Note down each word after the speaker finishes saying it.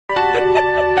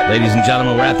Ladies and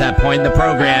gentlemen, we're at that point in the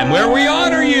program where we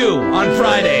honor you on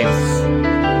Fridays.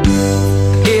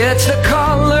 It's the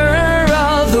caller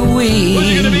of the week. What's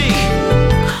it going to be?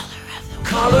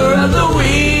 Caller of the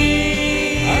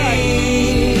week.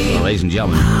 Well, ladies and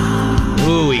gentlemen,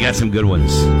 ooh, we got some good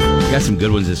ones. We got some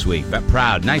good ones this week.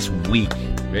 Proud, nice week.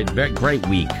 Great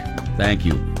week. Thank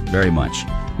you very much.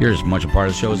 You're as much a part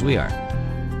of the show as we are.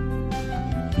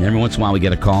 And every once in a while we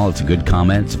get a call. It's a good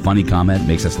comment. It's a funny comment.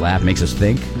 Makes us laugh. Makes us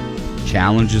think.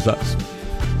 Challenges us.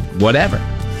 Whatever.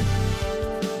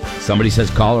 Somebody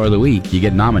says caller of the week. You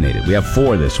get nominated. We have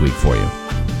 4 this week for you.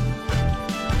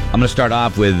 I'm going to start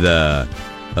off with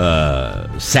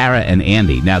Sarah and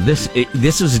Andy. Now, this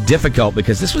was difficult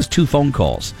because this was 2 phone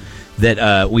calls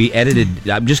that we edited.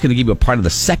 I'm just going to give you a part of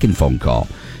the second phone call.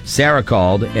 Sarah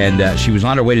called, and she was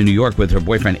on her way to New York with her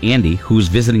boyfriend, Andy, who's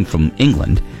visiting from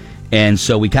England. And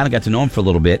so we kind of got to know him for a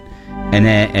little bit, and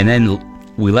then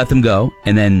we let them go,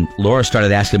 and then Laura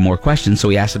started asking more questions, so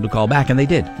we asked them to call back, and they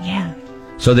did. Yeah.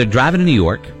 So they're driving to New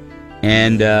York,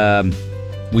 and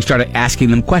we started asking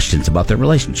them questions about their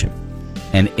relationship.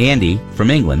 And Andy from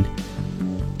England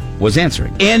was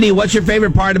answering. Andy, what's your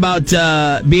favorite part about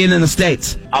being in the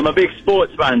States? I'm a big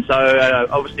sports fan, so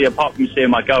obviously apart from seeing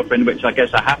my girlfriend, which I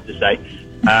guess I have to say,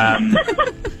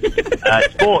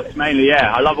 sports mainly,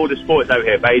 yeah. I love all the sports out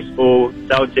here, baseball,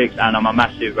 Celtics, and I'm a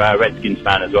massive Redskins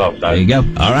fan as well. So. There you go.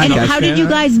 All right. And how did you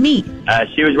guys meet?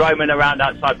 She was roaming around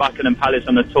outside Buckingham Palace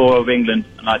on a tour of England,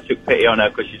 and I took pity on her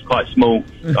because she's quite small,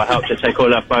 so I helped her take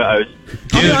all her photos.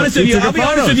 I'll be honest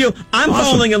with you. I'm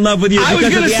falling in love with you I was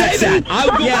because going of to the say accent.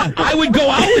 that. I would go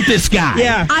out with this guy.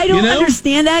 Yeah. I don't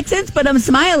understand accents, but I'm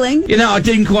smiling. You know, I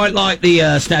didn't quite like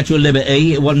the Statue of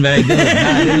Liberty. It wasn't very good. No,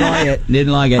 I didn't like it.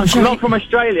 Didn't like it. I'm not from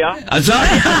Australia. I'm sorry.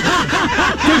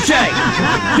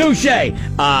 Touche.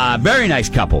 Very nice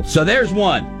couple. So there's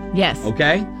one. Yes.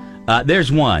 Okay.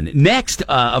 There's one. Next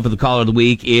of the caller of the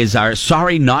week is our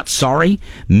sorry not sorry,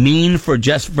 mean for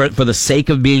the sake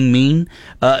of being mean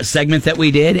segment that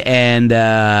we did, and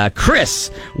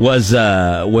Chris was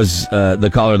the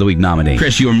caller of the week nominee.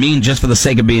 Chris, you were mean just for the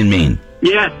sake of being mean.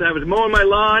 Yes, I was mowing my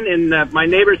lawn, and my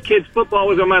neighbor's kid's football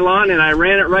was on my lawn, and I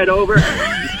ran it right over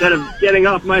instead of getting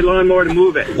off my lawnmower to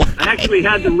move it. I actually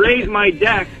had to raise my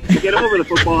deck to get over the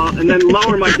football, and then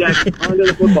lower my deck onto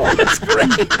the football. That's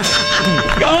great.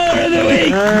 Caller of the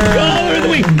week. Caller of the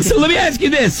week. So let me ask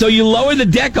you this. So you lowered the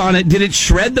deck on it. Did it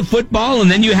shred the football, and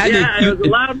then you had to... Yeah, it was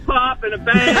a loud pop and a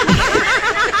bang.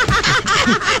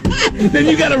 Then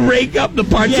you got to rake up the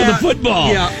parts of the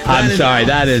football. Yeah, I'm sorry.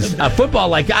 That is a football.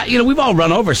 Like we've all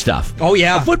run over stuff. Oh,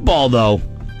 yeah. A football though,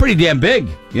 pretty damn big.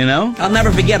 You know. I'll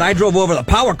never forget, I drove over the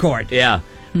power cord. Yeah.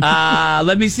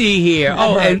 Let me see here.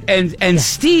 Oh, and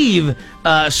Steve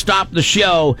stopped the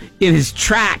show in his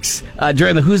tracks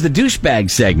during the Who's the Douchebag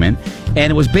segment,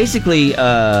 and it was basically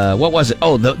what was it?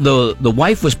 Oh, the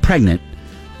wife was pregnant,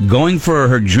 going for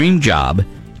her dream job,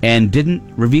 and didn't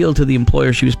reveal to the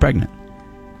employer she was pregnant.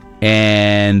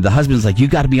 And the husband's like, you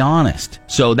got to be honest.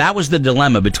 So that was the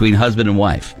dilemma between husband and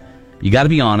wife. You got to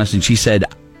be honest. And she said,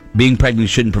 being pregnant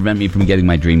shouldn't prevent me from getting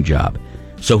my dream job.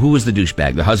 So who was the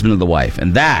douchebag, the husband or the wife?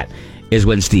 And that is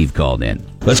when Steve called in.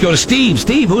 Let's go to Steve.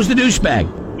 Steve, who's the douchebag?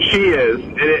 She is.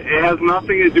 It has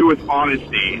nothing to do with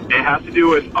honesty. It has to do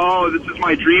with, this is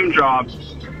my dream job.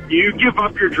 You give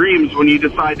up your dreams when you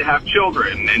decide to have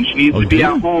children, and she needs to be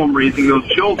at home raising those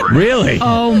children. Really?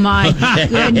 Oh, my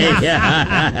goodness.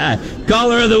 Yeah.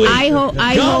 Caller of the week.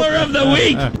 Caller of the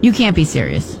week. You can't be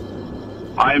serious.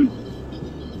 I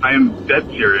am dead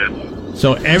serious.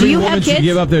 So every woman should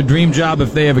give up their dream job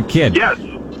if they have a kid. Yes.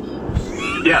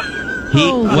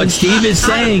 What Steve is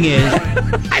saying is,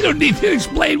 I don't need to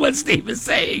explain what Steve is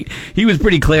saying. He was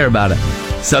pretty clear about it.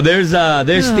 So there's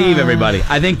Steve, everybody.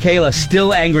 I think Kayla's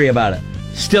still angry about it.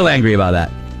 Still angry about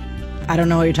that. I don't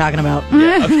know what you're talking about.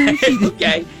 Yeah,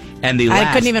 okay. And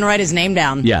I couldn't even write his name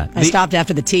down. Yeah. I stopped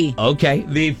after the T. Okay.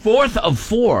 The fourth of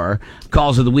 4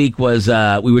 calls of the week was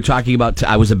we were talking about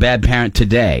I was a bad parent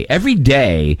today. Every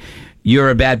day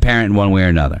you're a bad parent in one way or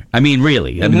another. I mean,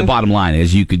 really. I mean, the bottom line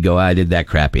is you could go, I did that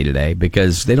crappy today,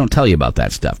 because they don't tell you about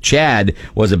that stuff. Chad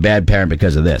was a bad parent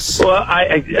because of this. Well,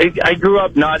 I grew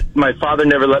up my father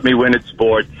never let me win at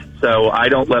sports, so I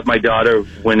don't let my daughter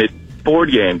win at board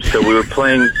games. So we were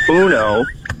playing Uno,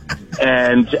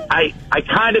 and I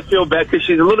kind of feel bad because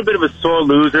she's a little bit of a sore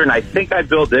loser, and I think I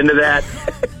built into that.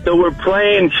 So we're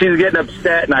playing, she's getting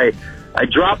upset, and I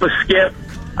drop a skip.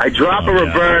 I drop a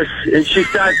reverse, and she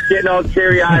starts getting all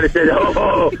teary-eyed. I said,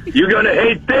 you're going to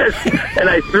hate this. And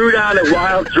I threw down a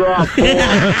wild draw 4,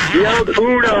 yelled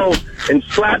Uno, and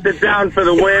slapped it down for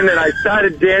the win. And I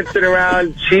started dancing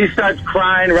around. She starts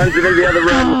crying, runs into the other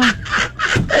room.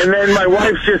 And then my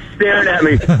wife's just staring at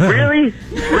me. Really?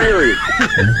 Really?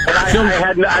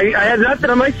 And I had nothing.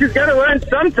 I'm like, she's got to learn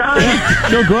sometime.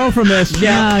 She'll grow from this.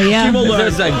 Yeah, Oh, yeah. She will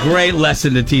learn. That's a great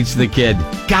lesson to teach the kid.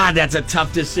 God, that's a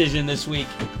tough decision this week.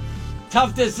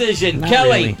 Tough decision. Not Kelly,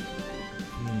 really.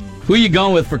 who are you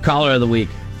going with for caller of the week?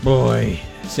 Boy.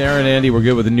 Sarah and Andy were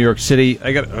good with the New York City.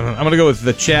 I'm going to go with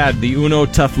the Chad, the Uno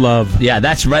Tough Love. Yeah,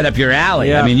 that's right up your alley.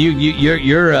 Yeah. I mean,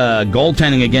 you're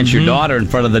goaltending against your daughter in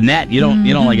front of the net. You don't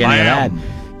like any of that.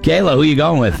 Kayla, who are you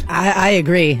going with? I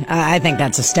agree. I think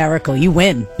that's hysterical. You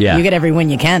win. Yeah. You get every win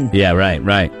you can. Yeah,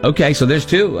 right. Okay, so there's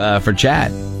two for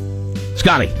Chad.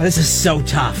 Scotty. This is so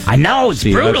tough. I know, it's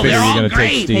Steve, I brutal. figured They're you're all gonna take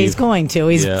great. Steve. He's going to.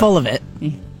 He's Yeah. full of it.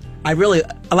 I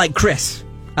like Chris.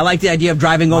 I like the idea of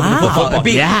driving over Wow. the football.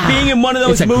 Being in one of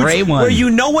those It's a moods great one. where you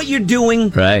know what you're doing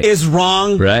Right. is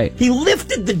wrong. Right. He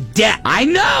lifted the debt. I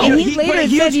know. And he- he but later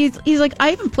he said was- he's like,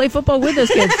 I even play football with those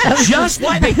kids. Just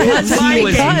because he Mind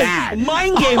was games. mad.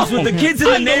 Mind games with the kids in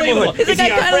the Unbelievable. neighborhood. He's Is like,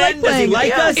 he I our kinda like friend? Does he playing. like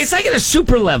Yeah. us? It's like at a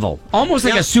super level, almost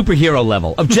like a superhero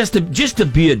level of just to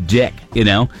be a dick, you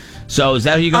know. So is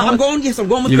that who you going? I'm with? going. Yes, I'm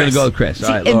going with You're Chris. going to go with Chris. All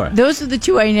right, And Laura. those are the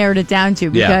two I narrowed it down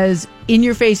to Yeah. because In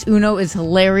Your Face Uno is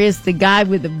hilarious. The guy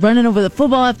with the running over the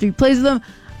football after he plays with them.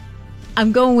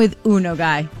 I'm going with Uno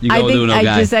guy. You go I with think Uno I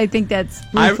guy. I think that's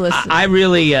ruthless. I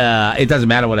really, it doesn't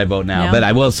matter what I vote now, No? but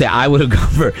I will say I would have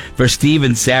gone for Steve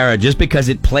and Sarah just because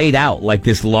it played out like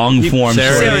this long form.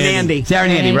 Sarah story. and Andy. Sarah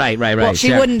and Andy, Right. right. Well, she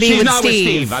Sarah- wouldn't be She's with not with Steve.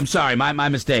 Steve. I'm sorry, my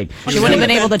mistake. She wouldn't have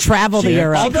been able to travel to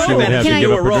Europe. Although She would have Can to I-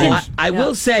 give up her Roll. dreams. I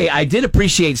will say I did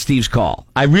appreciate Steve's call.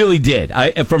 I really did.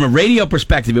 From a radio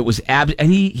perspective, it was and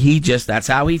he just that's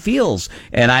how he feels.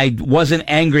 And I wasn't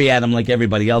angry at him like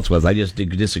everybody else was. I just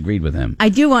disagreed with him. I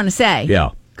do want to say. Yeah.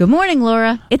 Good morning,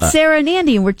 Laura. It's Sarah and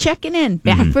Andy, and we're checking in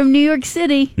back from New York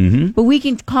City. But we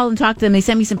can call and talk to them. They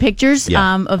sent me some pictures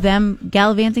Yeah. Of them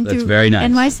gallivanting That's through very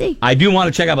nice. NYC. I do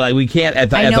want to check out, but we can't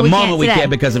at the I know at the we moment. can't We today. can't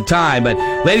because of time. But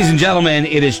ladies and gentlemen,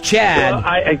 it is Chad. Well,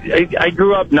 I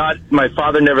grew up my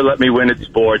father never let me win at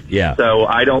sports. Yeah. So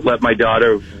I don't let my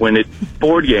daughter win at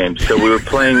board games. So we were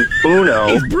playing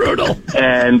Uno. Brutal.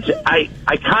 And I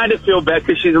kind of feel bad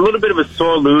because she's a little bit of a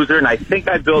sore loser, and I think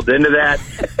I built into that.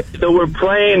 So we're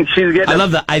playing. She's getting I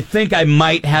love that. I think I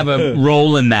might have a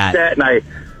role in that. upset, and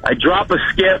I drop a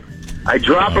skip, I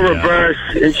drop a reverse,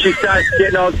 and she starts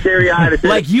getting all teary-eyed.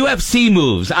 Like UFC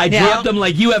moves. I dropped them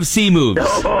like UFC moves.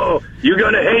 Oh, you're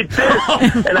going to hate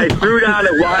this. And I threw down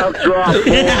a wild draw,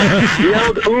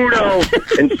 yelled Uno,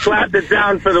 and slapped it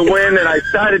down for the win. And I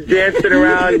started dancing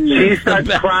around. She starts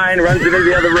crying, runs into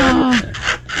the other room.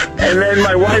 And then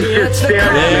my wife's just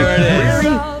staring There at it me.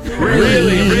 is.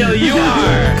 Really, you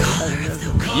are.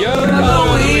 You're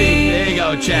there you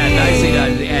go, Chad. Nicely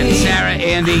done. And Sarah,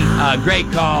 Andy,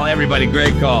 great call. Everybody,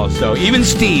 great call. So even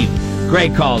Steve,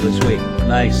 great call this week.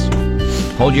 Nice.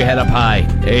 Hold your head up high.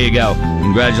 There you go.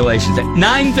 Congratulations. At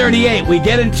 9:38, we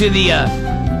get into the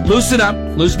loosen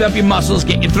up your muscles,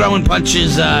 get your throwing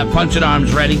punches, punching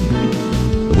arms ready.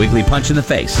 The weekly punch in the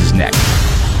face is next.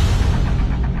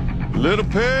 Little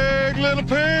pig,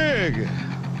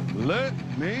 let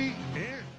me